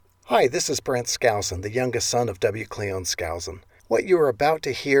Hi, this is Brent Skousen, the youngest son of W. Cleon Skousen. What you are about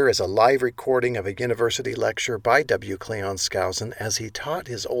to hear is a live recording of a university lecture by W. Cleon Skousen as he taught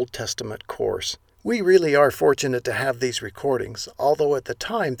his Old Testament course. We really are fortunate to have these recordings, although at the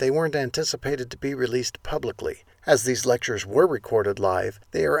time they weren't anticipated to be released publicly. As these lectures were recorded live,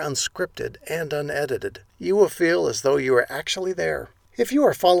 they are unscripted and unedited. You will feel as though you are actually there. If you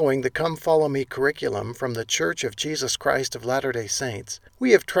are following the Come Follow Me curriculum from the Church of Jesus Christ of Latter-day Saints,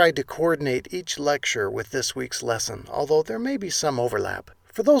 we have tried to coordinate each lecture with this week's lesson, although there may be some overlap.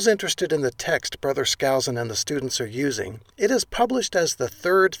 For those interested in the text Brother Skousen and the students are using, it is published as The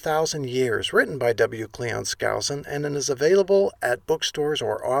Third Thousand Years, written by W. Cleon Skousen, and it is available at bookstores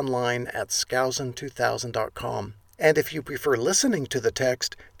or online at skousen2000.com. And if you prefer listening to the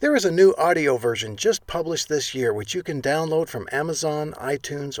text, there is a new audio version just published this year which you can download from Amazon,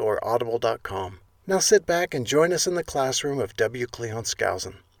 iTunes, or audible.com. Now sit back and join us in the classroom of W. Cleon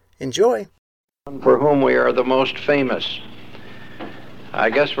Skousen. Enjoy! For whom we are the most famous. I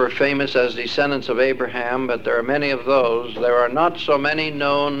guess we're famous as descendants of Abraham, but there are many of those. There are not so many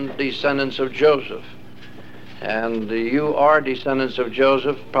known descendants of Joseph. And you are descendants of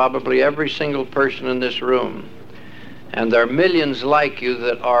Joseph, probably every single person in this room. And there are millions like you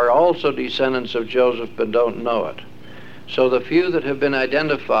that are also descendants of Joseph but don't know it. So the few that have been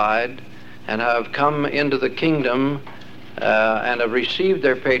identified and have come into the kingdom and have received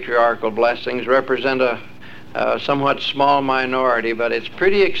their patriarchal blessings represent a somewhat small minority, but it's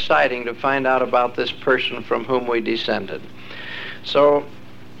pretty exciting to find out about this person from whom we descended. So,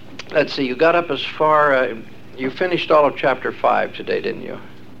 let's see, you got up as far, you finished all of chapter 5 today, didn't you?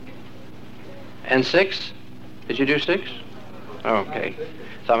 And 6? Did you do 6? Okay.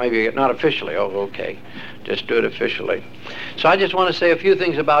 Thought maybe not officially. Oh, okay. Just do it officially. So I just want to say a few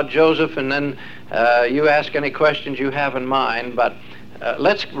things about Joseph, and then you ask any questions you have in mind, but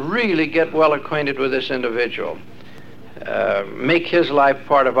let's really get well acquainted with this individual. Make his life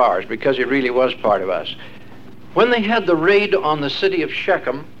part of ours, because he really was part of us. When they had the raid on the city of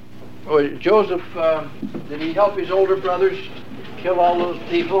Shechem, Joseph, did he help his older brothers kill all those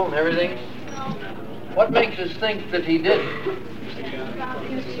people and everything? What makes us think that he didn't?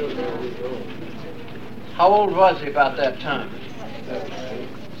 How old was he about that time?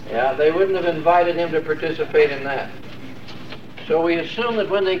 Yeah, they wouldn't have invited him to participate in that. So we assume that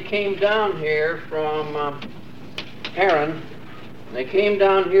when they came down here from Haran, they came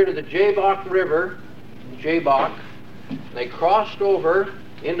down here to the Jabbok River, they crossed over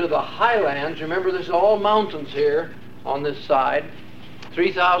into the highlands. Remember, this is all mountains here on this side,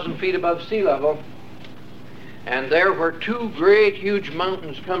 3,000 feet above sea level. And there where two great, huge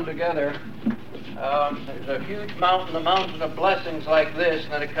mountains come together, there's a huge mountain, the mountain of blessings like this,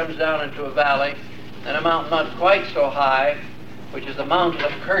 and then it comes down into a valley, and a mountain not quite so high, which is the mountain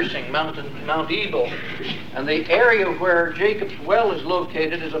of cursing, Mount Ebal. And the area where Jacob's well is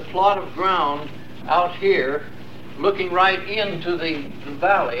located is a plot of ground out here, looking right into the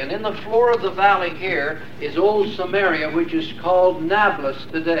valley. And in the floor of the valley here is old Samaria, which is called Nablus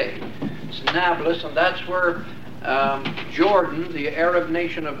today. It's Nablus, and that's where Jordan, the Arab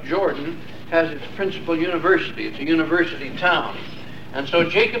nation of Jordan, has its principal university. It's a university town. And so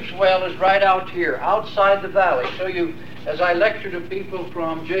Jacob's well is right out here, outside the valley. So you, as I lecture to people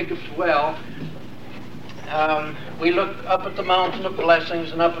from Jacob's well, we look up at the mountain of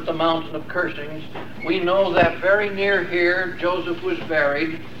blessings and up at the mountain of cursings. We know that very near here, Joseph was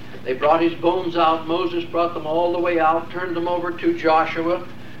buried. They brought his bones out. Moses brought them all the way out, turned them over to Joshua.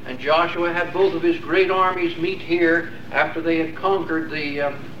 And Joshua had both of his great armies meet here after they had conquered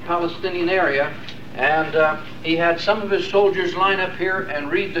the Palestinian area. And he had some of his soldiers line up here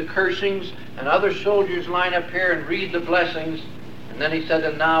and read the cursings, and other soldiers line up here and read the blessings. And then he said,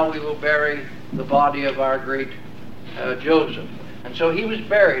 and now we will bury the body of our great Joseph. And so he was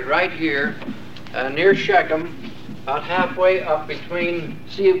buried right here near Shechem, about halfway up between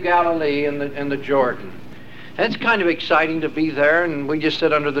Sea of Galilee and the Jordan. And it's kind of exciting to be there, and we just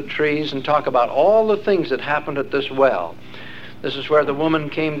sit under the trees and talk about all the things that happened at this well. This is where the woman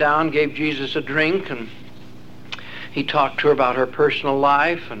came down, gave Jesus a drink, and he talked to her about her personal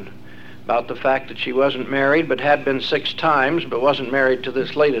life and about the fact that she wasn't married, but had been 6 times, but wasn't married to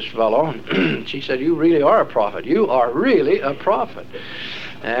this latest fellow. She said, you really are a prophet. You are really a prophet.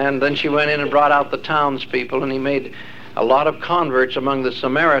 And then she went in and brought out the townspeople, and he made a lot of converts among the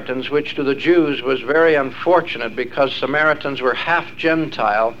Samaritans, which to the Jews was very unfortunate, because Samaritans were half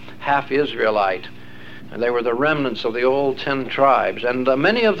Gentile, half Israelite. And they were the remnants of the old 10 tribes. And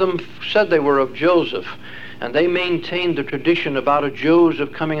many of them said they were of Joseph. And they maintained the tradition about a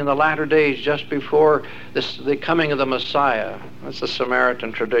Joseph coming in the latter days just before the coming of the Messiah. That's the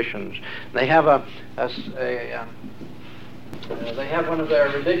Samaritan traditions. They have they have one of their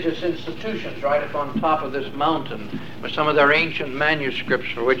religious institutions right up on top of this mountain with some of their ancient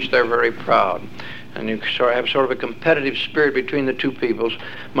manuscripts for which they're very proud. And you have sort of a competitive spirit between the two peoples,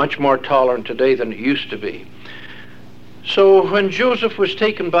 much more tolerant today than it used to be. So when Joseph was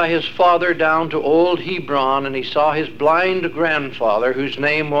taken by his father down to old Hebron, and he saw his blind grandfather, whose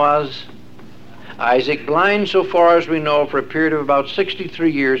name was Isaac, blind so far as we know for a period of about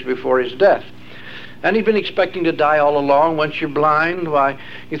 63 years before his death. And he'd been expecting to die all along. Once you're blind, why,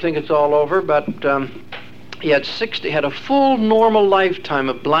 you think it's all over. But he had a full normal lifetime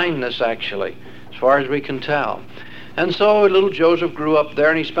of blindness, actually, as far as we can tell. And so little Joseph grew up there,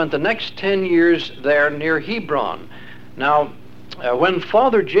 and he spent the next 10 years there near Hebron. Now, when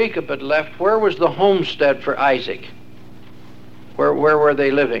Father Jacob had left, where was the homestead for Isaac? Where were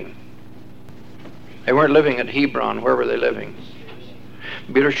they living? They weren't living at Hebron. Where were they living?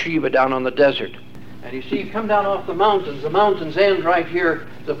 Beersheba, down on the desert. And you see, you come down off the mountains end right here,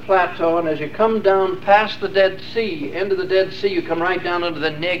 the plateau, and as you come down past the Dead Sea, into the Dead Sea, you come right down into the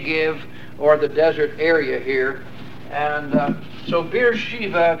Negev, or the desert area here. And so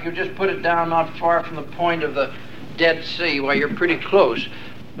Beersheba, if you just put it down not far from the point of the Dead Sea, well, you're pretty close.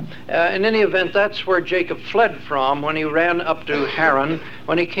 In any event, that's where Jacob fled from when he ran up to Haran.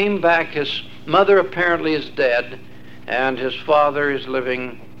 When he came back, his mother apparently is dead, and his father is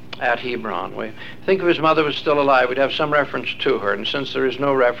living at Hebron. We think if his mother was still alive, we'd have some reference to her, and since there is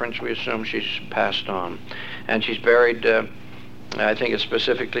no reference, we assume she's passed on. And she's buried, I think it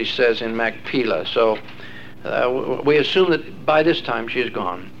specifically says, in Machpelah. So we assume that by this time she is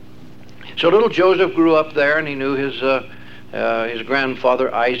gone. So little Joseph grew up there, and he knew his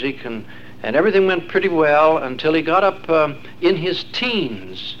grandfather Isaac, and everything went pretty well until he got up in his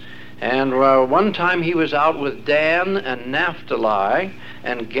teens. And one time he was out with Dan and Naphtali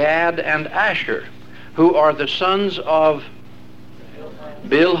and Gad and Asher, who are the sons of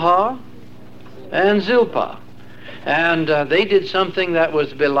Bilhah and Zilpah. And they did something that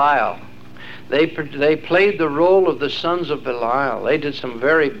was Belial. They played the role of the sons of Belial. They did some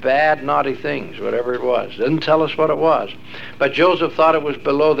very bad, naughty things, whatever it was. Didn't tell us what it was. But Joseph thought it was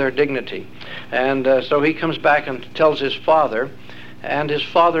below their dignity. And so he comes back and tells his father, and his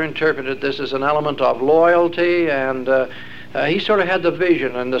father interpreted this as an element of loyalty, and he sort of had the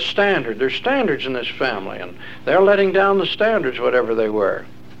vision and the standard. There's standards in this family, and they're letting down the standards, whatever they were.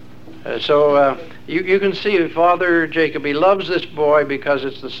 So you can see Father Jacob, he loves this boy because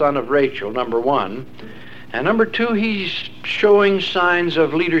it's the son of Rachel, number one. And number two, he's showing signs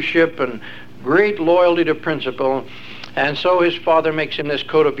of leadership and great loyalty to principle. And so his father makes him this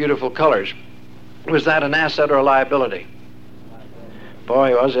coat of beautiful colors. Was that an asset or a liability?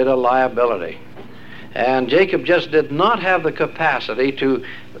 Boy, was it a liability. And Jacob just did not have the capacity to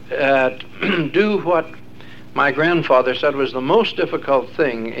do what my grandfather said was the most difficult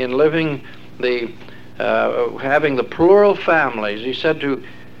thing in living having the plural families. He said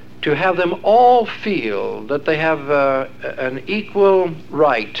to have them all feel that they have an equal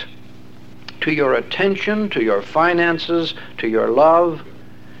right to your attention, to your finances, to your love.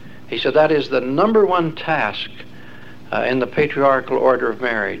 He said that is the number one task in the patriarchal order of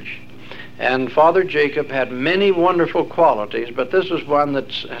marriage. And Father Jacob had many wonderful qualities, but this was one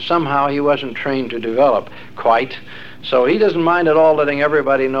that somehow he wasn't trained to develop quite. So he doesn't mind at all letting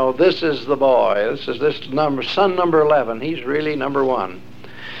everybody know this is the boy, son number 11. He's really number one.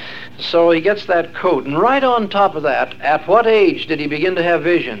 So he gets that coat, and right on top of that, at what age did he begin to have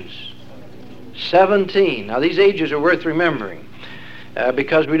visions? 17. Now these ages are worth remembering.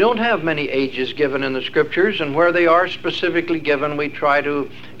 Because we don't have many ages given in the scriptures, and where they are specifically given, we try to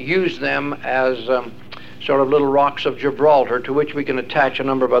use them as sort of little rocks of Gibraltar to which we can attach a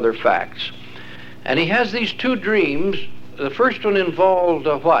number of other facts. And he has these two dreams. The first one involved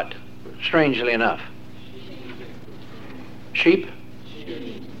what, strangely enough? Sheep?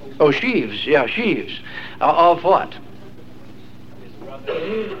 Oh, sheaves. Yeah, sheaves. Of what?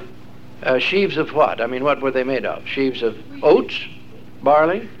 Sheaves of what? I mean, what were they made of? Sheaves of oats?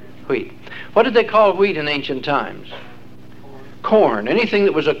 Barley? Wheat. What did they call wheat in ancient times? Corn. Anything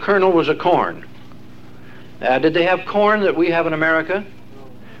that was a kernel was a corn. Did they have corn that we have in America?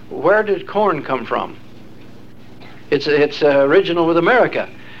 Where did corn come from? It's original with America.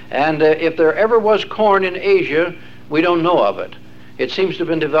 And if there ever was corn in Asia, we don't know of it. It seems to have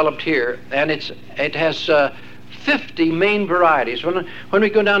been developed here, and it has 50 main varieties. When we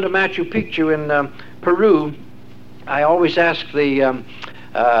go down to Machu Picchu in Peru, I always ask the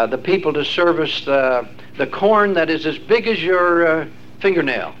people to service the corn that is as big as your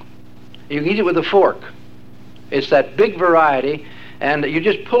fingernail. You can eat it with a fork. It's that big variety, and you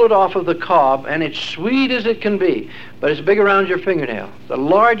just pull it off of the cob, and it's sweet as it can be, but it's big around your fingernail. The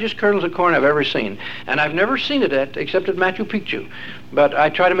largest kernels of corn I've ever seen. And I've never seen it except at Machu Picchu. But I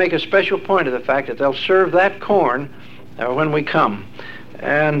try to make a special point of the fact that they'll serve that corn when we come,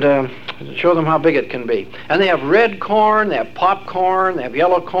 and show them how big it can be. And they have red corn, they have popcorn, they have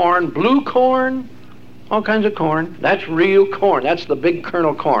yellow corn, blue corn, all kinds of corn. That's real corn. That's the big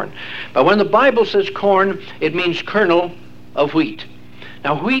kernel corn. But when the Bible says corn, it means kernel of wheat.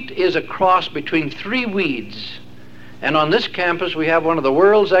 Now, wheat is a cross between three weeds. And on this campus, we have one of the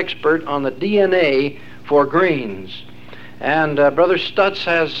world's expert on the DNA for grains. And Brother Stutz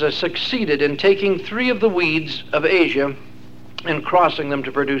has succeeded in taking three of the weeds of Asia and crossing them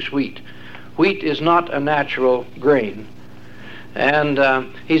to produce wheat. Wheat is not a natural grain. And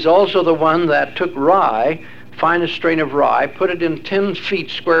he's also the one that took rye, finest strain of rye, put it in 10 feet,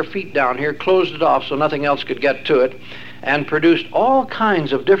 square feet down here, closed it off so nothing else could get to it, and produced all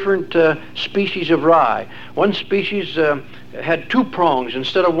kinds of different species of rye. One species had 2 prongs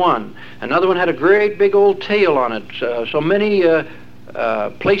instead of 1. Another one had a great big old tail on it, so many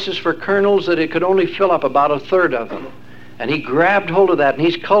places for kernels that it could only fill up about 1/3 of them. And he grabbed hold of that, and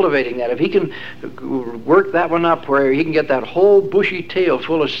he's cultivating that. If he can work that one up where he can get that whole bushy tail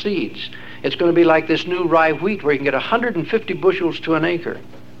full of seeds, it's going to be like this new rye wheat where you can get 150 bushels to an acre.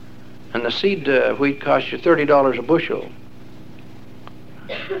 And the seed wheat costs you $30 a bushel.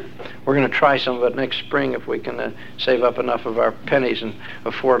 We're going to try some of it next spring if we can save up enough of our pennies and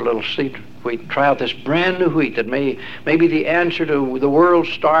afford a little seed wheat. Try out this brand new wheat that may be the answer to the world's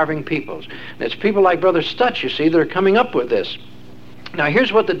starving peoples. And it's people like Brother Stutz, you see, that are coming up with this. Now,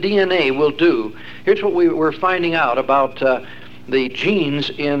 here's what the DNA will do. Here's what we're finding out about the genes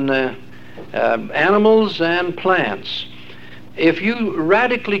in animals and plants. If you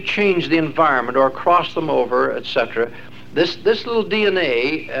radically change the environment or cross them over, etc., this little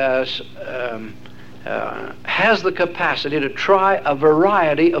DNA has the capacity to try a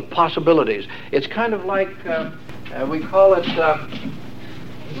variety of possibilities. It's kind of like, we call it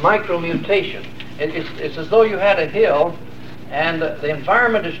micromutation. It's as though you had a hill and the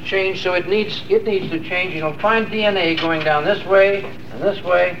environment has changed, so it needs to change. You'll find DNA going down this way and this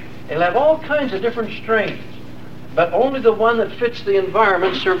way. It'll have all kinds of different strains, but only the one that fits the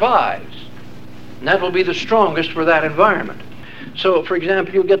environment survives. And that will be the strongest for that environment. So, for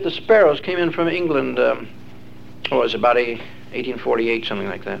example, you'll get the sparrows came in from England, it was about 1848, something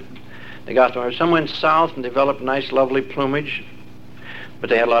like that. They got them. Some went south and developed nice, lovely plumage, but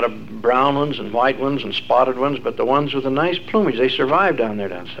they had a lot of brown ones and white ones and spotted ones, but the ones with the nice plumage, they survived down there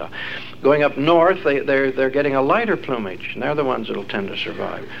down south. Going up north, they're getting a lighter plumage, and they're the ones that'll tend to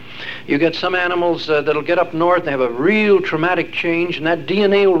survive. You get some animals that'll get up north, and they have a real traumatic change, and that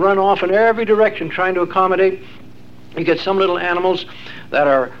DNA will run off in every direction trying to accommodate. You get some little animals that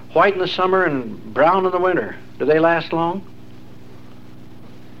are white in the summer and brown in the winter. Do they last long?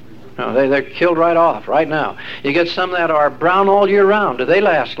 No, they're killed right off, right now. You get some that are brown all year round. Do they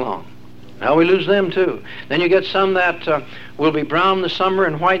last long? Now we lose them too. Then you get some that will be brown in the summer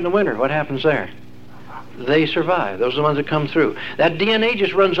and white in the winter. What happens there? They survive. Those are the ones that come through. That DNA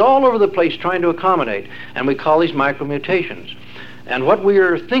just runs all over the place trying to accommodate, and we call these micromutations. And what we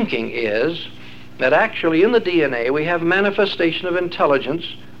are thinking is that actually in the DNA we have manifestation of intelligence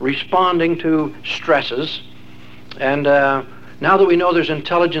responding to stresses, and now that we know there's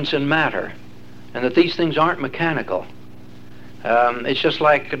intelligence in matter and that these things aren't mechanical, it's just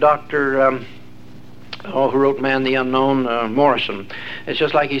like Dr. Who wrote Man the Unknown, Morrison. It's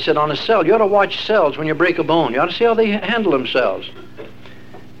just like he said on a cell. You ought to watch cells when you break a bone. You ought to see how they handle themselves.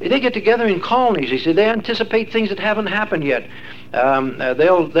 They get together in colonies. He said they anticipate things that haven't happened yet.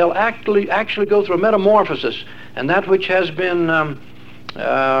 They'll actually go through a metamorphosis, and that which has been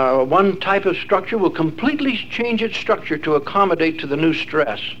one type of structure will completely change its structure to accommodate to the new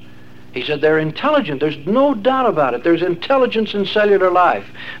stress. He said they're intelligent. There's no doubt about it. There's intelligence in cellular life.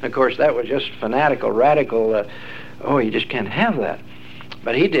 And of course, that was just fanatical, radical. You just can't have that.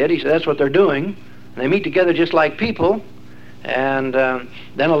 But he did. He said that's what they're doing. They meet together just like people. And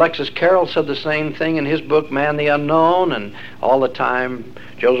then Alexis Carrel said the same thing in his book, Man the Unknown, and all the time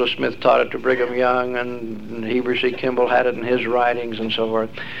Joseph Smith taught it to Brigham Young, and Heber C. Kimball had it in his writings and so forth.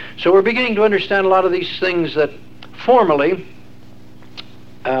 So we're beginning to understand a lot of these things that formerly,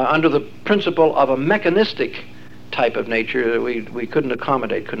 under the principle of a mechanistic type of nature, we couldn't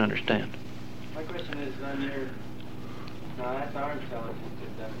accommodate, couldn't understand. My question is, that's our intelligence.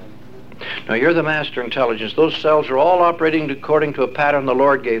 No, you're the master intelligence. Those cells are all operating according to a pattern the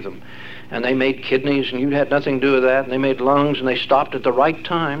Lord gave them. and they made kidneys, and you had nothing to do with that, and they made lungs, and they stopped at the right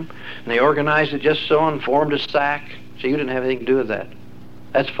time, and they organized it just so and formed a sac, so you didn't have anything to do with that.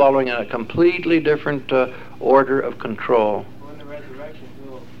 That's following a completely different order of control. When the resurrection,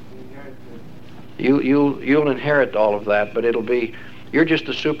 you'll inherit You'll inherit all of that, but you're just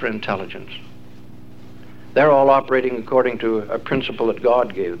the superintelligence. They're all operating according to a principle that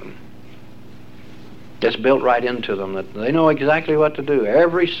God gave them. It's built right into them, that they know exactly what to do.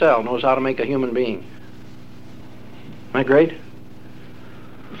 Every cell knows how to make a human being. Isn't that great?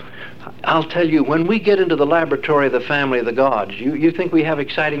 I'll tell you, when we get into the laboratory of the family of the gods, you think we have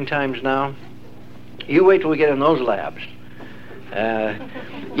exciting times now? You wait till we get in those labs.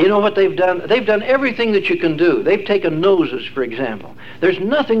 You know what they've done? They've done everything that you can do. They've taken noses, for example. There's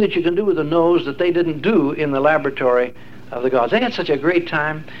nothing that you can do with a nose that they didn't do in the laboratory of the gods. They had such a great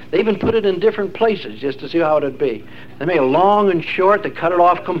time. They even put it in different places just to see how it would be. They made it long and short. They cut it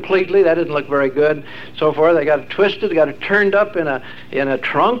off completely. That didn't look very good. So forth. They got it twisted. They got it turned up in a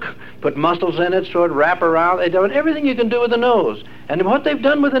trunk. Put muscles in it so it wrap around. They've done everything you can do with a nose. And what they've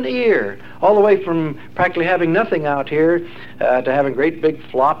done with an ear, all the way from practically having nothing out here to having great big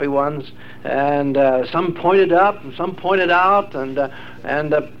floppy ones, and some pointed up and some pointed out, and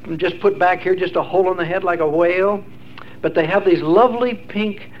just put back here just a hole in the head like a whale. But they have these lovely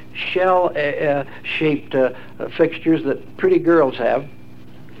pink shell-shaped fixtures that pretty girls have.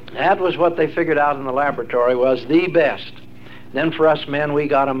 That was what they figured out in the laboratory was the best. Then for us men, we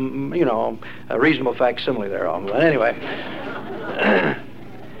got them, a reasonable facsimile there on. But anyway,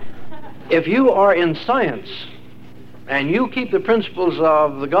 if you are in science and you keep the principles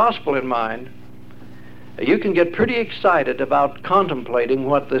of the gospel in mind, you can get pretty excited about contemplating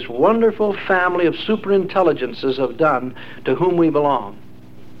what this wonderful family of superintelligences have done to whom we belong.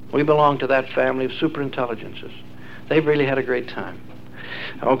 We belong to that family of superintelligences. They've really had a great time.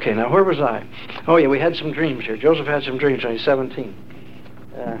 Okay, now where was I? Oh yeah, we had some dreams here. Joseph had some dreams when he was 17.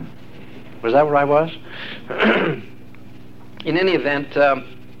 Was that where I was? In any event,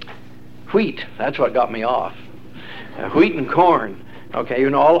 wheat, that's what got me off. Wheat and corn.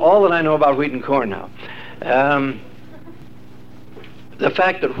 Okay, all that I know about wheat and corn now. The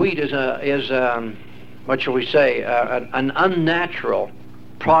fact that wheat is what shall we say, an unnatural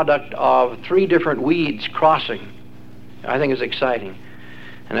product of 3 different weeds crossing, I think is exciting.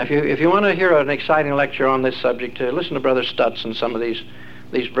 And if you want to hear an exciting lecture on this subject, listen to Brother Stutz and some of these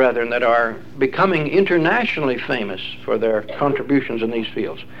brethren that are becoming internationally famous for their contributions in these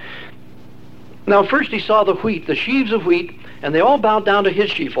fields. Now, first he saw the wheat, the sheaves of wheat, and they all bowed down to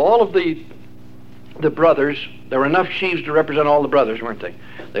his sheaf. All of the brothers, there were enough sheaves to represent all the brothers, weren't they?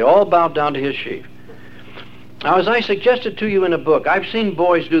 They all bowed down to his sheaf. Now, as I suggested to you in a book, I've seen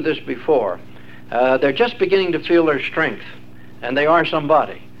boys do this before. They're just beginning to feel their strength, and they are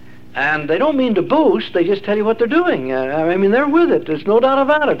somebody. And they don't mean to boast, they just tell you what they're doing. I mean, they're with it, there's no doubt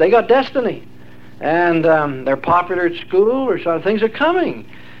about it. They got destiny. And they're popular at school, or some things are coming.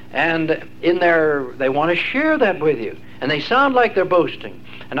 And they want to share that with you. And they sound like they're boasting.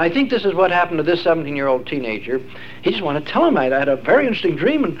 And I think this is what happened to this 17-year-old teenager. He just wanted to tell him, I had a very interesting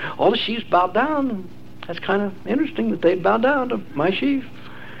dream, and all the sheaves bowed down. That's kind of interesting that they'd bow down to my sheaf.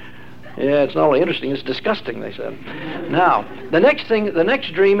 Yeah, it's not only interesting, it's disgusting, they said. Now, the next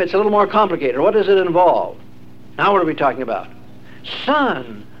dream, it's a little more complicated. What does it involve? Now what are we talking about?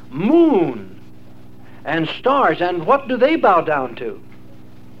 Sun, moon, and stars. And what do they bow down to?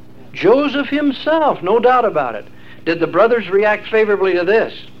 Joseph himself, no doubt about it. Did the brothers react favorably to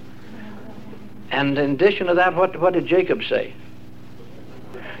this? And in addition to that, what did Jacob say?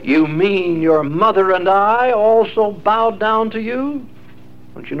 You mean your mother and I also bowed down to you?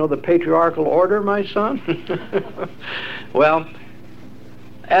 Don't you know the patriarchal order, my son? Well,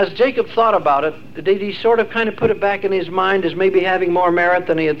 as Jacob thought about it, did he sort of kind of put it back in his mind as maybe having more merit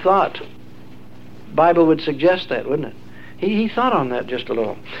than he had thought? The Bible would suggest that, wouldn't it? He thought on that just a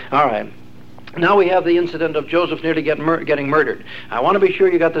little. All right. Now we have the incident of Joseph nearly getting murdered. I want to be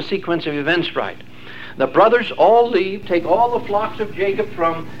sure you got the sequence of events right. The brothers all leave, take all the flocks of Jacob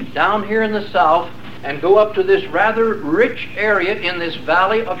from down here in the south, and go up to this rather rich area in this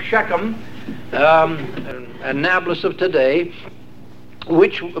valley of Shechem, and Nablus of today,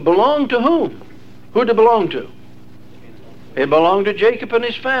 which belonged to whom? Who did it belong to? It belonged to Jacob and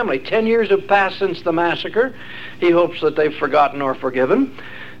his family. 10 years have passed since the massacre. He hopes that they've forgotten or forgiven,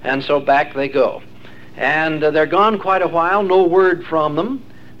 and so back they go. And they're gone quite a while, no word from them.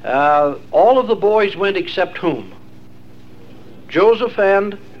 All of the boys went except whom? Joseph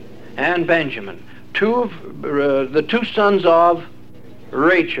and Benjamin. The two sons of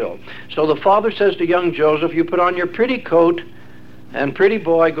Rachel. So the father says to young Joseph, you put on your pretty coat, and pretty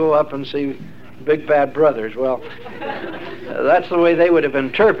boy go up and see big bad brothers. Well, that's the way they would have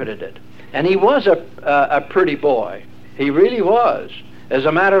interpreted it. And he was a pretty boy. He really was. As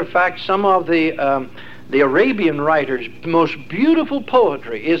a matter of fact, some of the Arabian writers' most beautiful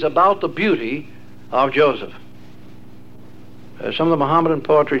poetry is about the beauty of Joseph. Some of the Mohammedan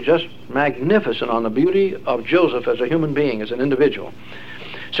poetry is just magnificent on the beauty of Joseph as a human being, as an individual.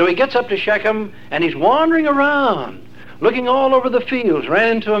 So he gets up to Shechem, and he's wandering around, looking all over the fields.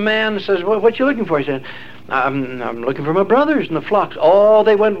 Ran into a man and says, what you looking for? He said, I'm looking for my brothers in the flocks. Oh,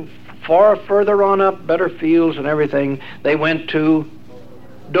 they went far further on up, better fields and everything. They went to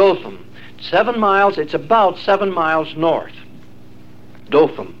Dothan. 7 miles, it's about 7 miles north.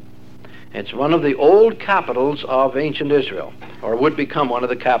 Dothan. It's one of the old capitals of ancient Israel, or would become one of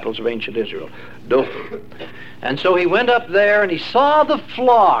the capitals of ancient Israel, Dothan. And so he went up there and he saw the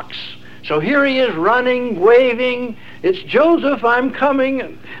flocks. So here he is running, waving, it's Joseph, I'm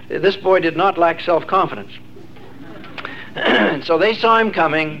coming. This boy did not lack self-confidence. And so they saw him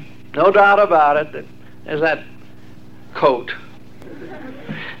coming, no doubt about it. There's that coat.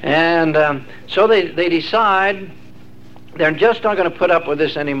 And so they decide they're just not going to put up with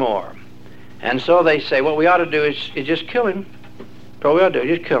this anymore. And so they say, what we ought to do is just kill him. That's what we ought to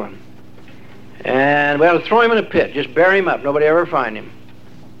do, just kill him. And we ought to throw him in a pit, just bury him up, nobody ever find him.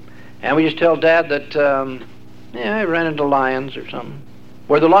 And we just tell Dad that, he ran into lions or something.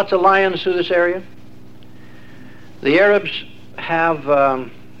 Were there lots of lions through this area? The Arabs have,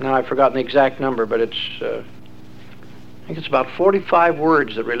 now I've forgotten the exact number, but it's, I think it's about 45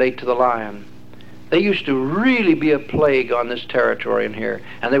 words that relate to the lion. They used to really be a plague on this territory in here,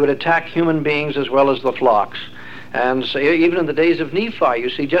 and they would attack human beings as well as the flocks. And so even in the days of Nephi, you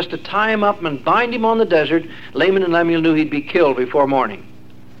see, just to tie him up and bind him on the desert, Laman and Lemuel knew he'd be killed before morning.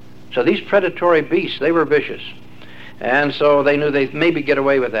 So these predatory beasts, they were vicious. And so they knew they'd maybe get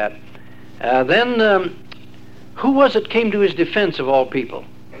away with that. Then, who was it came to his defense of all people?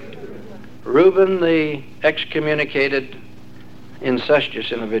 Reuben, the excommunicated,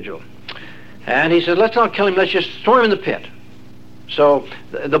 incestuous individual. And he said, let's not kill him, let's just throw him in the pit. So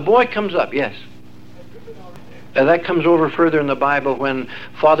the boy comes up, yes. That comes over further in the Bible when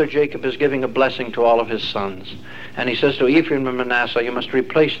Father Jacob is giving a blessing to all of his sons. And he says to Ephraim and Manasseh, you must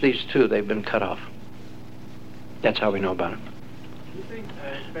replace these two, they've been cut off. That's how we know about it.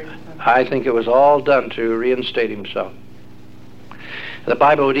 I think it was all done to reinstate himself. The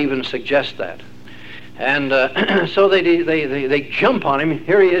Bible would even suggest that. And so they jump on him.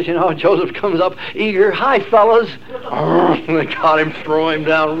 Here he is, Joseph comes up, eager, hi fellas. They got him, throw him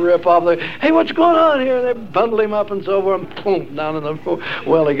down, rip off the, hey, what's going on here? They bundle him up and so forth, and boom, down in the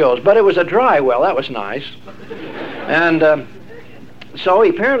well he goes. But it was a dry well, that was nice. And so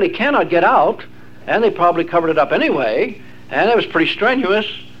he apparently cannot get out, and they probably covered it up anyway, and it was pretty strenuous.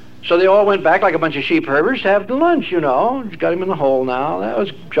 So they all went back like a bunch of sheep herders to have lunch, Got him in the hole now. That was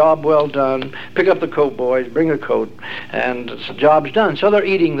job well done. Pick up the coat, boys. Bring the coat. And the job's done. So they're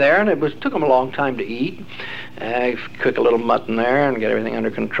eating there, and took them a long time to eat. Cook a little mutton there and get everything under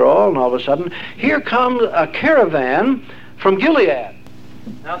control. And all of a sudden, here comes a caravan from Gilead.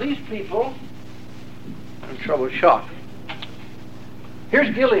 Now these people are in trouble with shock.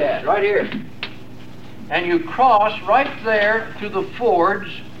 Here's Gilead, right here. And you cross right there to the fords,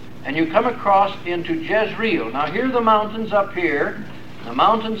 and you come across into Jezreel. Now here are the mountains up here, the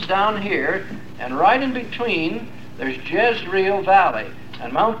mountains down here, and right in between there's Jezreel Valley.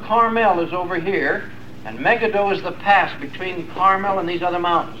 And Mount Carmel is over here, and Megiddo is the pass between Carmel and these other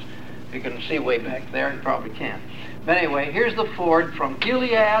mountains. You can see way back there, you probably can't. But anyway, here's the ford from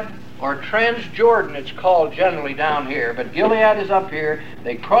Gilead, or Transjordan it's called generally down here, but Gilead is up here.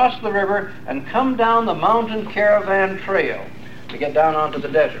 They cross the river and come down the mountain caravan trail to get down onto the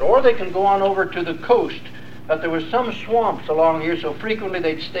desert. Or they can go on over to the coast, but there was some swamps along here, so frequently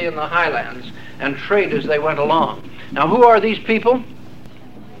they'd stay in the highlands and trade as they went along. Now who are these people?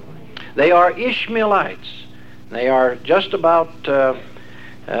 They are Ishmaelites. They are just about,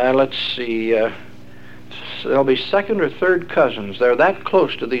 let's see, they'll be second or third cousins. They're that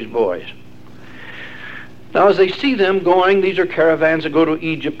close to these boys. Now as they see them going, these are caravans that go to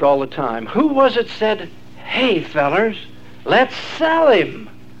Egypt all the time. Who was it said, hey fellers, let's sell him?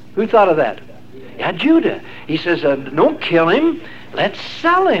 Who thought of that? Yeah, Judah. He says, don't kill him, let's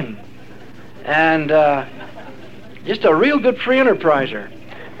sell him. And just a real good free enterpriser.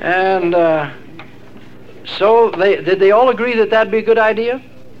 And so did they all agree that that'd be a good idea?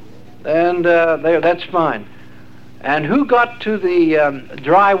 And that's fine. And who got to the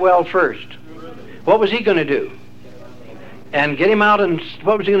dry well first? What was he going to do? And get him out, and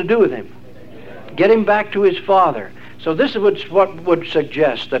what was he going to do with him? Get him back to his father. So this is what would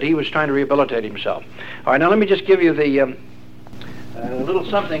suggest that he was trying to rehabilitate himself. All right, now let me just give you the a little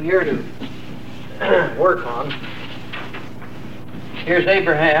something here to work on. Here's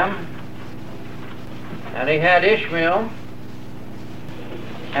Abraham, and he had Ishmael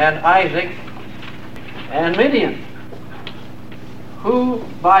and Isaac and Midian.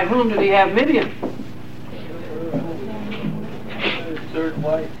 By whom did he have Midian? Third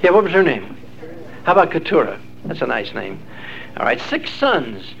wife. Yeah, what was her name? How about Keturah? That's a nice name. All right, 6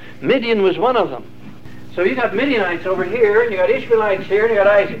 sons. Midian was one of them. So you got Midianites over here, and you got Ishmaelites here, and you got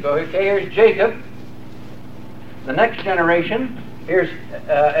Isaac. Okay, here's Jacob. The next generation. Here's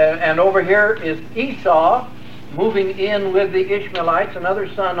and over here is Esau, moving in with the Ishmaelites,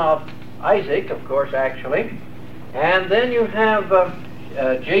 another son of Isaac, of course, actually. And then you have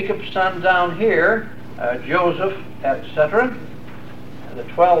Jacob's son down here, Joseph, etc. The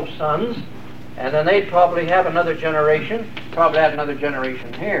 12 sons. And then they'd probably have another generation, probably had another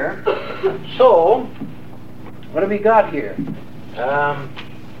generation here. So, what have we got here?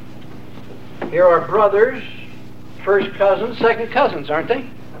 Here are brothers, first cousins, second cousins, aren't they?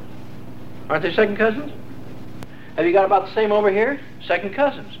 Aren't they second cousins? Have you got about the same over here? Second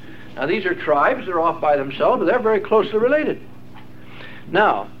cousins. Now these are tribes, they're off by themselves, but they're very closely related.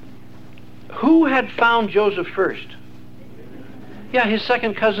 Now, who had found Joseph first? Yeah, his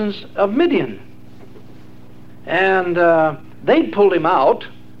second cousins of Midian. And they'd pulled him out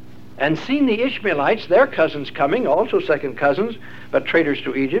and seen the Ishmaelites, their cousins coming, also second cousins, but traitors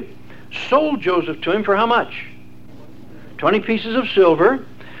to Egypt, sold Joseph to him for how much? 20 pieces of silver.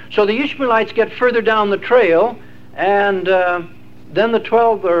 So the Ishmaelites get further down the trail, and then the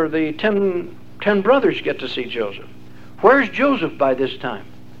 12 or the 10 brothers get to see Joseph. Where's Joseph by this time?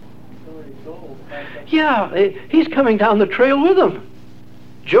 Yeah, he's coming down the trail with them.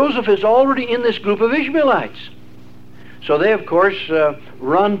 Joseph is already in this group of Ishmaelites. So they, of course,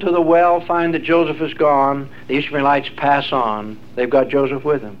 run to the well, find that Joseph is gone. The Ishmaelites pass on. They've got Joseph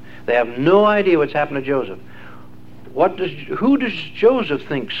with them. They have no idea what's happened to Joseph. Who does Joseph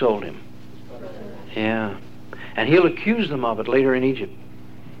think sold him? Yeah. And he'll accuse them of it later in Egypt.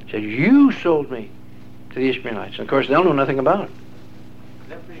 He says, you sold me to the Ishmaelites. And of course, they'll know nothing about it.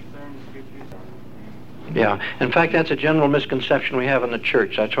 Yeah. In fact, that's a general misconception we have in the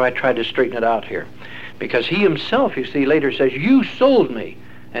church. That's why I tried to straighten it out here. Because he himself, you see, later says, you sold me.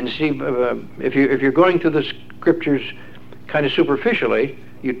 And see, if you're going through the scriptures kind of superficially,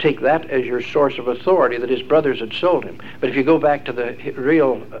 you take that as your source of authority, that his brothers had sold him. But if you go back to the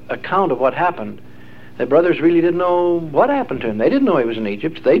real account of what happened, the brothers really didn't know what happened to him. They didn't know he was in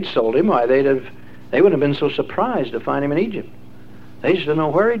Egypt. They'd sold him. Why, they wouldn't have been so surprised to find him in Egypt. They just didn't know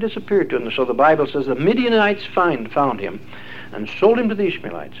where he disappeared to. And so the Bible says the Midianites found him and sold him to the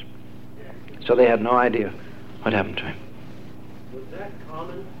Ishmaelites. So they had no idea what happened to him. Was that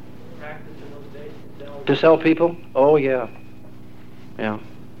common practice in those days to sell people? Oh, yeah. Yeah.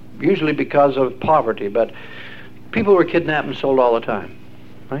 Usually because of poverty, but people were kidnapped and sold all the time.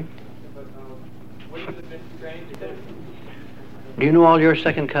 Right? But when was it strange? Do you know all your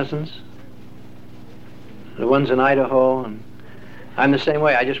second cousins? The ones in Idaho? And I'm the same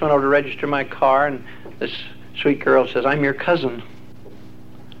way. I just went over to register my car, and this sweet girl says, I'm your cousin.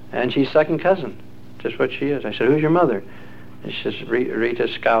 And she's second cousin, just what she is. I said, who's your mother? And she says, Rita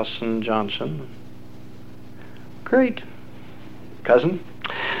Skousen Johnson. Great. Cousin.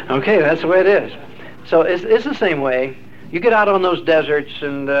 Okay, that's the way it is. So it's the same way. You get out on those deserts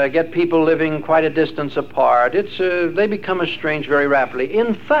and get people living quite a distance apart. They become estranged very rapidly.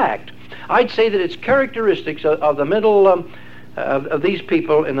 In fact, I'd say that it's characteristics of the middle of these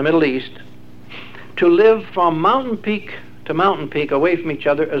people in the Middle East to live from mountain peak to mountain peak away from each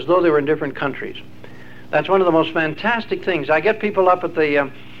other as though they were in different countries. That's one of the most fantastic things. I get people up at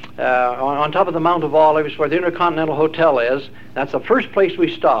the on top of the Mount of Olives where the Intercontinental Hotel is. That's the first place we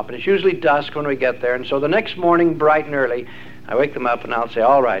stop, and it's usually dusk when we get there. And so the next morning, bright and early, I wake them up and I'll say,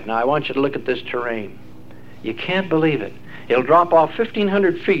 all right, now I want you to look at this terrain. You can't believe it. It'll drop off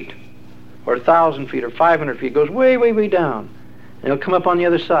 1,500 feet or 1,000 feet or 500 feet. It goes way, way, way down. And it'll come up on the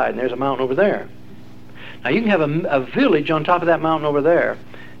other side, and there's a mountain over there. Now you can have a village on top of that mountain over there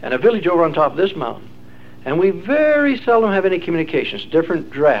and a village over on top of this mountain. And we very seldom have any communications.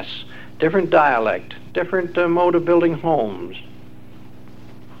 Different dress, different dialect, different mode of building homes.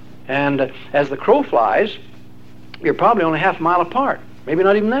 And as the crow flies, you're probably only half a mile apart, maybe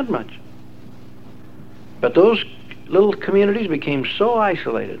not even that much. But those little communities became so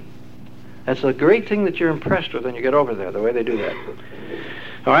isolated. That's a great thing that you're impressed with when you get over there, the way they do that.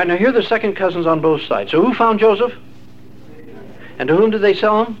 All right, now here are the second cousins on both sides. So who found Joseph? And to whom did they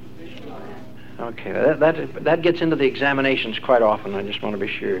sell him? Okay, that gets into the examinations quite often. I just want to be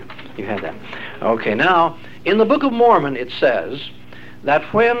sure you had that. Okay, now, in the Book of Mormon it says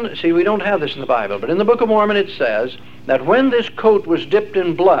that when, see, we don't have this in the Bible, but in the Book of Mormon it says that when this coat was dipped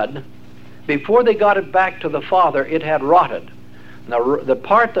in blood, before they got it back to the father, it had rotted. Now, the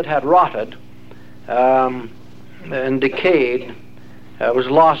part that had rotted and decayed was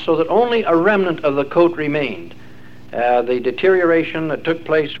lost, so that only a remnant of the coat remained. The deterioration that took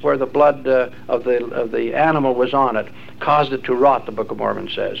place where the blood of the animal was on it caused it to rot, the Book of Mormon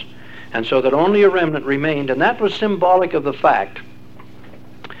says. And so that only a remnant remained, and that was symbolic of the fact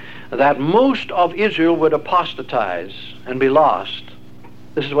that most of Israel would apostatize and be lost.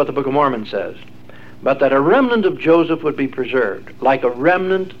 This is what the Book of Mormon says. But that a remnant of Joseph would be preserved, like a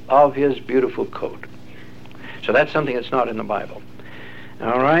remnant of his beautiful coat. So that's something that's not in the Bible.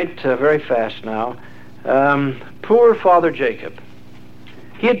 All right, very fast now. Poor Father Jacob.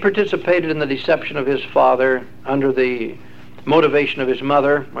 He had participated in the deception of his father under the motivation of his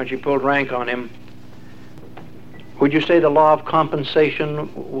mother when she pulled rank on him. Would you say the law of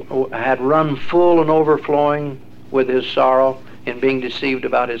compensation had run full and overflowing with his sorrow in being deceived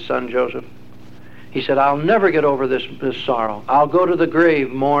about his son Joseph? He said, I'll never get over this sorrow. I'll go to the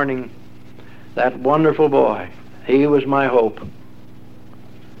grave mourning that wonderful boy. He was my hope.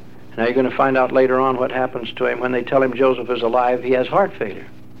 Now you're going to find out later on what happens to him. When they tell him Joseph is alive, he has heart failure.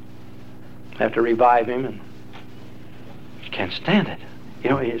 They have to revive him, and he can't stand it.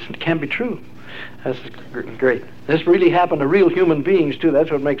 You know, it can't be true. That's great. This really happened to real human beings, too.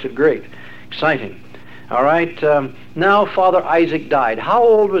 That's what makes it great. Exciting. All right. Now Father Isaac died. How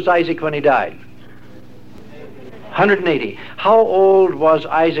old was Isaac when he died? 180. How old was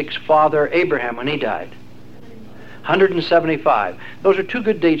Isaac's father Abraham when he died? 175. Those are two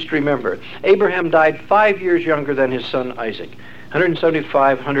good dates to remember. Abraham died 5 years younger than his son Isaac.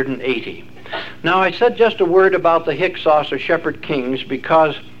 175, 180. Now I said just a word about the Hyksos or shepherd kings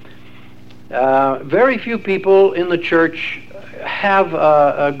because very few people in the church have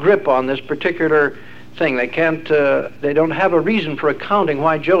a grip on this particular thing. They can't. They don't have a reason for accounting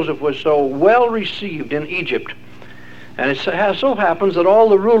why Joseph was so well received in Egypt. And it so happens that all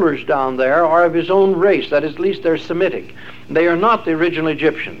the rulers down there are of his own race. That is, at least they're Semitic. They are not the original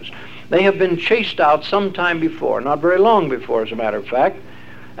Egyptians. They have been chased out some time before, not very long before, as a matter of fact.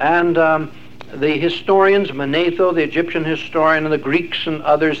 And the historians, Manetho, the Egyptian historian, and the Greeks and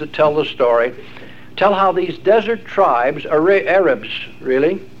others that tell the story, tell how these desert tribes, Arabs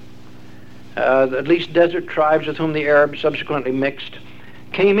really, at least desert tribes with whom the Arabs subsequently mixed,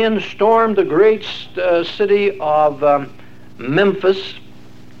 came in, stormed the great city of Memphis,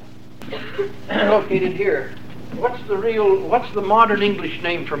 located here. What's the modern English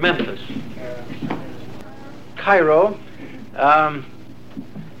name for Memphis? Cairo.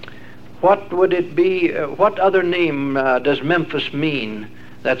 What would it be? What other name does Memphis mean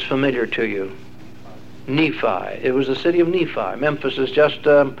that's familiar to you? Nephi. It was the city of Nephi. Memphis is just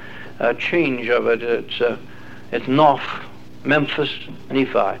a change of it. It's Noph. Memphis, Nephi.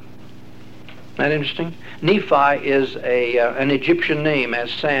 Isn't that interesting? Nephi is an Egyptian name, as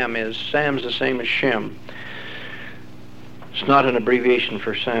Sam is. Sam's the same as Shem. It's not an abbreviation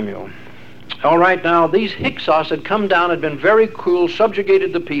for Samuel. All right, now, these Hyksos had come down, had been very cruel,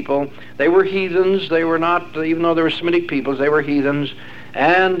 subjugated the people. They were heathens. They were not, even though they were Semitic peoples, they were heathens.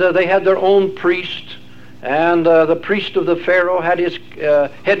 And they had their own priest. And the priest of the Pharaoh had his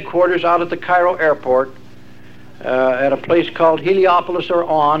headquarters out at the Cairo airport. At a place called Heliopolis or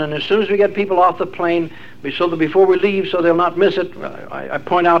On, and as soon as we get people off the plane, so that before we leave, so they'll not miss it, I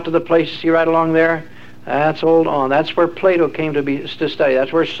point out to the place, see right along there, that's old On. That's where Plato came to study.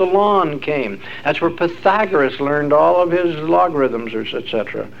 That's where Solon came. That's where Pythagoras learned all of his logarithms,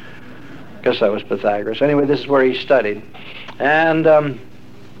 etc. Guess that was Pythagoras. Anyway, this is where he studied. And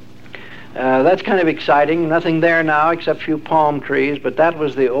that's kind of exciting. Nothing there now except a few palm trees, but that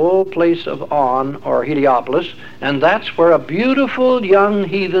was the old place of On, or Heliopolis, and that's where a beautiful young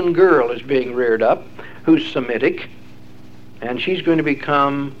heathen girl is being reared up, who's Semitic, and she's going to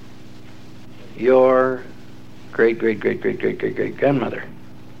become your great-great-great-great-great-great-great-grandmother.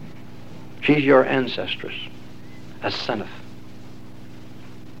 She's your ancestress, a Senath.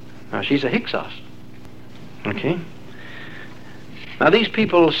 Now, she's a Hyksos. Okay? Now these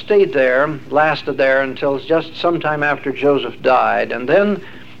people stayed there, lasted there until just sometime after Joseph died, and then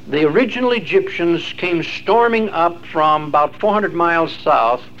the original Egyptians came storming up from about 400 miles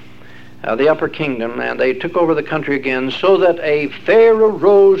south, the Upper Kingdom, and they took over the country again, so that a Pharaoh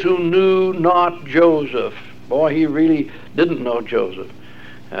rose who knew not Joseph. Boy, he really didn't know Joseph.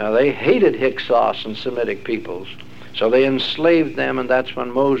 They hated Hyksos and Semitic peoples, so they enslaved them, and that's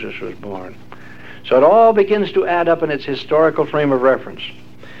when Moses was born. So it all begins to add up in its historical frame of reference.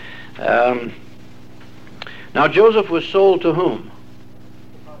 Now Joseph was sold to whom?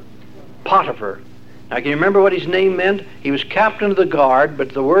 Potiphar. Now can you remember what his name meant? He was captain of the guard,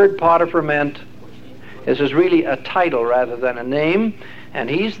 but the word Potiphar meant, this is really a title rather than a name, and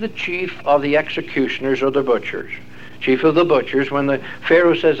he's the chief of the executioners or the butchers. Chief of the butchers. When the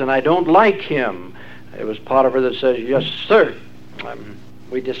Pharaoh says, and I don't like him, it was Potiphar that says, yes, sir.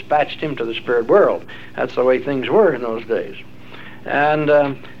 We dispatched him to the spirit world. That's the way things were in those days.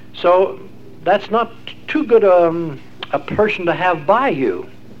 And so that's not too good a person to have by you.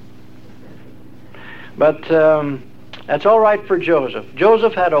 But that's all right for Joseph.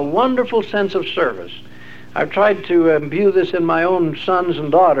 Joseph had a wonderful sense of service. I've tried to imbue this in my own sons and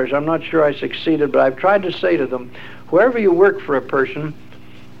daughters. I'm not sure I succeeded, but I've tried to say to them, wherever you work for a person,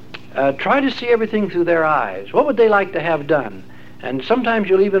 try to see everything through their eyes. What would they like to have done? And sometimes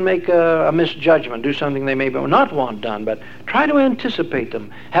you'll even make a misjudgment, do something they may not want done, but try to anticipate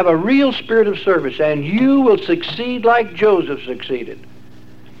them. Have a real spirit of service, and you will succeed like Joseph succeeded.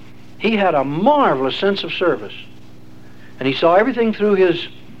 He had a marvelous sense of service, and he saw everything through his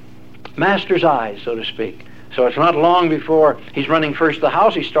master's eyes, so to speak. So it's not long before he's running first the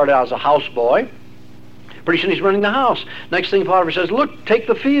house. He started out as a houseboy. Pretty soon he's running the house. Next thing Potiphar says, look, take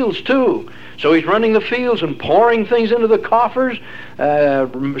the fields too. So he's running the fields and pouring things into the coffers,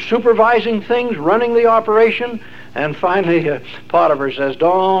 supervising things, running the operation. And finally, Potiphar says,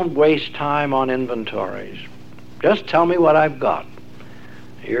 don't waste time on inventories. Just tell me what I've got.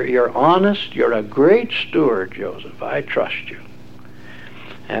 You're honest. You're a great steward, Joseph. I trust you.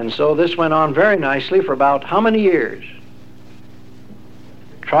 And so this went on very nicely for about how many years?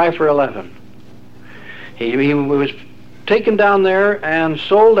 Try for 11. He was taken down there and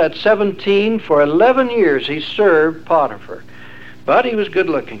sold at 17. For 11 years he served Potiphar. But he was good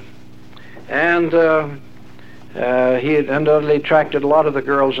looking. And he had undoubtedly attracted a lot of the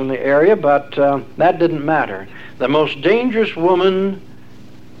girls in the area, but that didn't matter. The most dangerous woman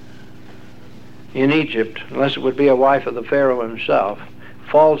in Egypt, unless it would be a wife of the Pharaoh himself,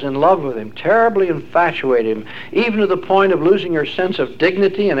 falls in love with him, terribly infatuated him, even to the point of losing her sense of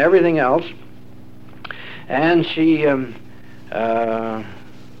dignity and everything else. And she tried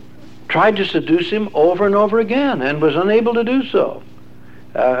to seduce him over and over again and was unable to do so.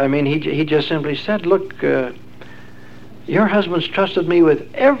 He just simply said, look, your husband's trusted me with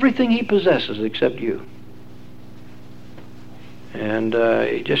everything he possesses except you. And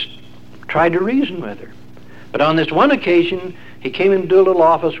he just tried to reason with her. But on this one occasion, he came in to do a little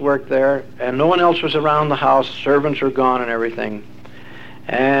office work there, and no one else was around the house. Servants were gone and everything.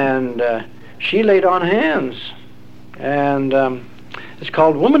 And she laid on hands. And it's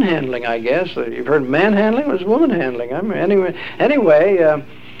called woman handling, I guess. You've heard man handling? It was woman handling. Anyway,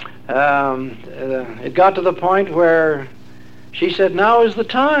 it got to the point where she said, now is the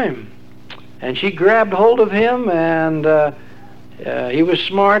time. And she grabbed hold of him, and he was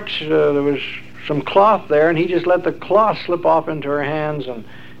smart. There was some cloth there, and he just let the cloth slip off into her hands, and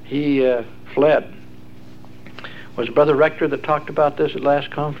he fled. Was Brother Rector that talked about this at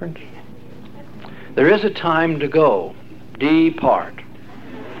last conference? There is a time to go. Depart.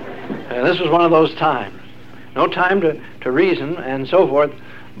 And this was one of those times. No time to reason and so forth,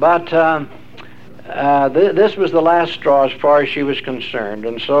 but this was the last straw as far as she was concerned.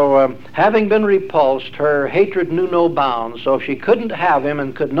 And so having been repulsed, her hatred knew no bounds. So if she couldn't have him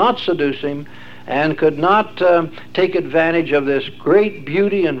and could not seduce him and could not take advantage of this great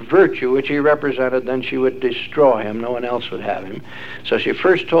beauty and virtue which he represented, then she would destroy him. No one else would have him. So she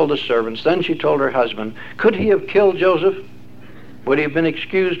first told the servants, then she told her husband. Could he have killed Joseph? Would he have been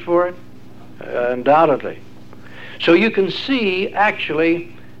excused for it? Undoubtedly. So you can see,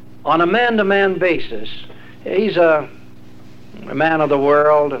 actually, on a man-to-man basis, he's a man of the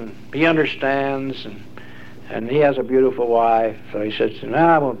world, and he understands, and he has a beautiful wife. So he says, no,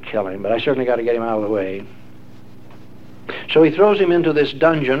 I won't kill him, but I certainly got to get him out of the way. So he throws him into this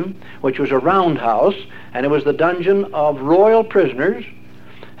dungeon, which was a roundhouse, and it was the dungeon of royal prisoners,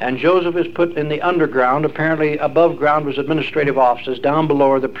 and Joseph is put in the underground. Apparently above ground was administrative offices, down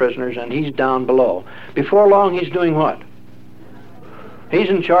below are the prisoners, and he's down below. Before long, he's doing what? He's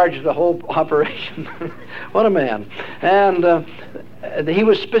in charge of the whole operation. What a man. And he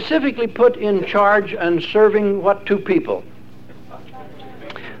was specifically put in charge and serving what two people?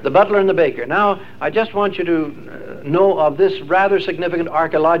 The butler and the baker. Now, I just want you to know of this rather significant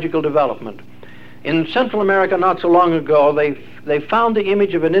archaeological development. In Central America not so long ago, they found the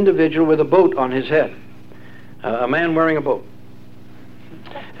image of an individual with a boat on his head. A man wearing a boat.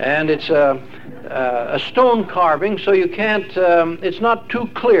 And it's a stone carving, so you can't, it's not too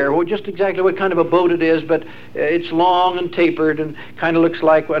clear just exactly what kind of a boat it is, but it's long and tapered and kind of looks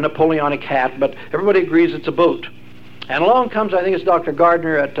like a Napoleonic hat, but everybody agrees it's a boat. And along comes, I think it's Dr.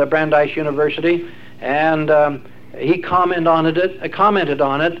 Gardner at Brandeis University, and he commented on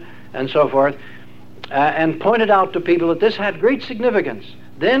it and so forth, and pointed out to people that this had great significance.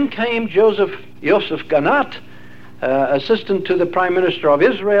 Then came Joseph Ganat, assistant to the Prime Minister of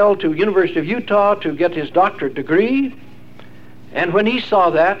Israel, to University of Utah to get his doctorate degree. And when he saw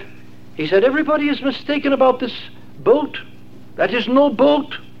that, he said, everybody is mistaken about this boat. That is no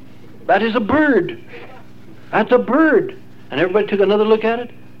boat. That is a bird. That's a bird. And everybody took another look at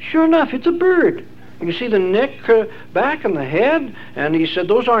it. Sure enough, it's a bird. You see the neck, back, and the head. And he said,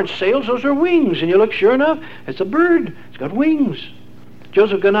 those aren't sails, those are wings. And you look, sure enough, it's a bird. It's got wings.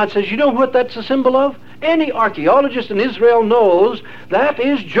 Joseph Ganat says, you know what that's a symbol of? Any archaeologist in Israel knows that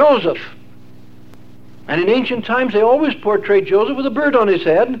is Joseph. And in ancient times, they always portrayed Joseph with a bird on his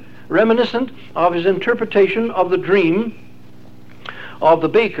head, reminiscent of his interpretation of the dream of the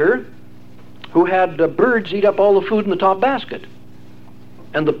baker who had birds eat up all the food in the top basket.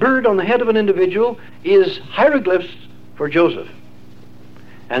 And the bird on the head of an individual is hieroglyphs for Joseph.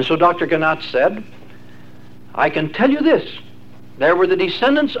 And so Dr. Ganat said, I can tell you this, there were the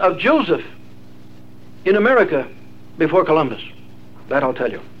descendants of Joseph in America before Columbus. That I'll tell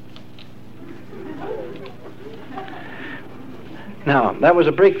you. Now, that was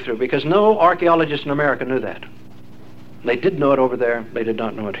a breakthrough because no archaeologist in America knew that. They did know it over there, they did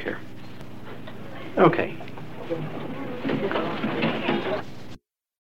not know it here. Okay.